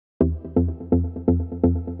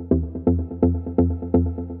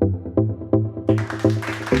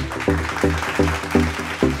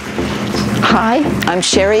Hi, I'm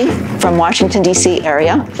Sheri from Washington, D.C.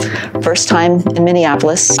 area. First time in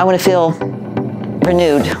Minneapolis. I want to feel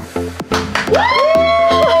renewed.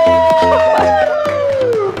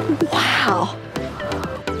 Wow.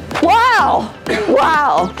 Wow.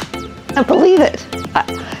 Wow. I can't believe it.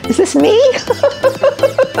 Is this me?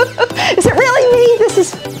 Is it really me?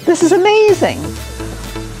 This is amazing.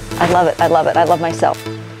 I love it. I love it. I love myself.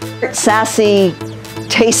 Sassy,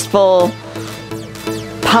 tasteful,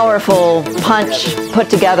 powerful punch put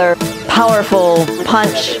together. Powerful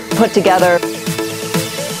punch put together.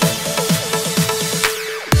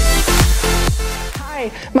 Hi,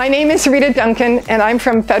 my name is Rita Duncan and I'm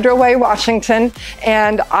from Federal Way, Washington,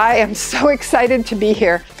 and I am so excited to be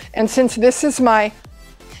here. And since this is my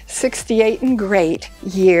 68 and great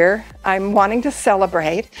year, I'm wanting to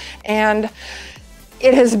celebrate, and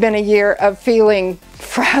it has been a year of feeling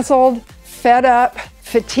frazzled, fed up,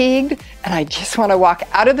 fatigued, and I just want to walk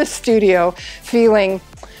out of the studio feeling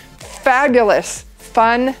fabulous,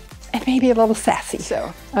 fun, and maybe a little sassy.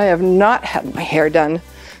 So I have not had my hair done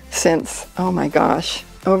since, oh my gosh,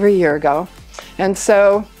 over a year ago. And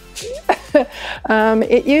so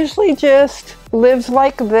it usually just lives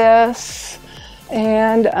like this,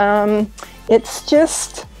 and it's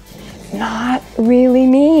just not really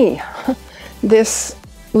me. This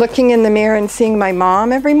looking in the mirror and seeing my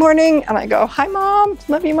mom every morning, and I go, hi Mom,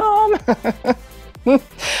 love you Mom.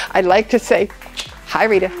 I'd like to say, hi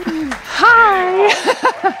Rita. Hi.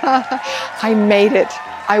 I made it.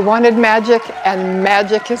 I wanted magic, and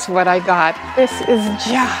magic is what I got. This is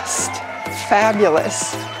just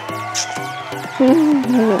fabulous.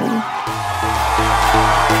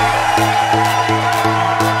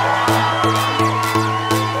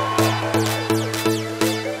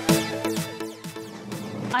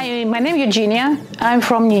 Hi, my name is Eugenia. I'm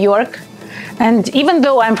from New York. And even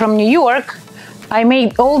though I'm from New York, I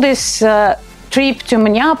made all this trip to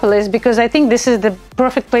Minneapolis because I think this is the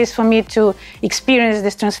perfect place for me to experience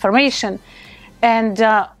this transformation. And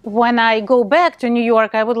when I go back to New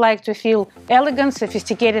York, I would like to feel elegant,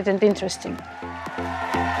 sophisticated, and interesting.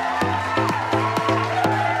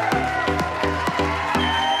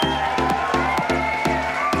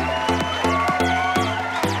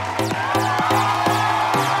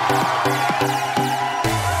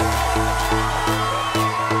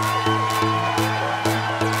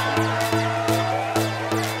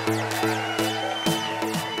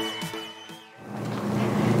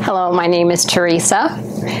 Hello, my name is Teresa.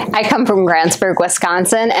 I come from Grantsburg,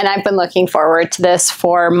 Wisconsin, and I've been looking forward to this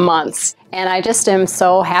for months. And I just am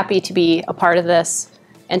so happy to be a part of this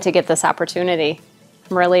and to get this opportunity.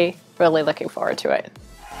 I'm really, really looking forward to it.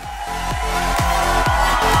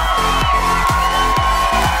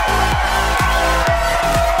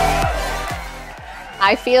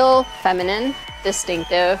 I feel feminine,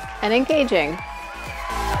 distinctive, and engaging.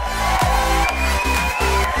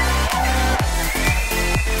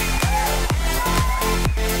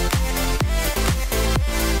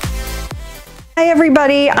 Hi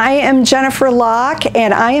everybody, I am Jennifer Locke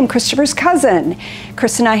and I am Christopher's cousin.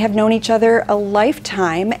 Chris and I have known each other a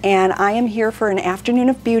lifetime, and I am here for an afternoon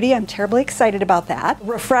of beauty. I'm terribly excited about that.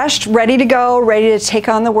 Refreshed, ready to go, ready to take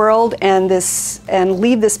on the world and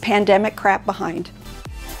leave this pandemic crap behind.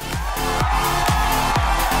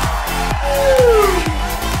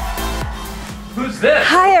 Who's this?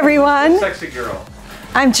 Hi everyone. Sexy girl.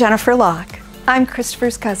 I'm Jennifer Locke. I'm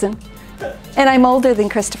Christopher's cousin. And I'm older than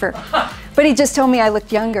Christopher. But he just told me I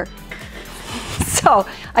looked younger. So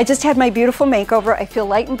I just had my beautiful makeover. I feel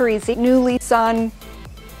light and breezy. New lease on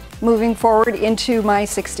moving forward into my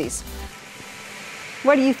 60s.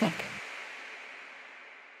 What do you think?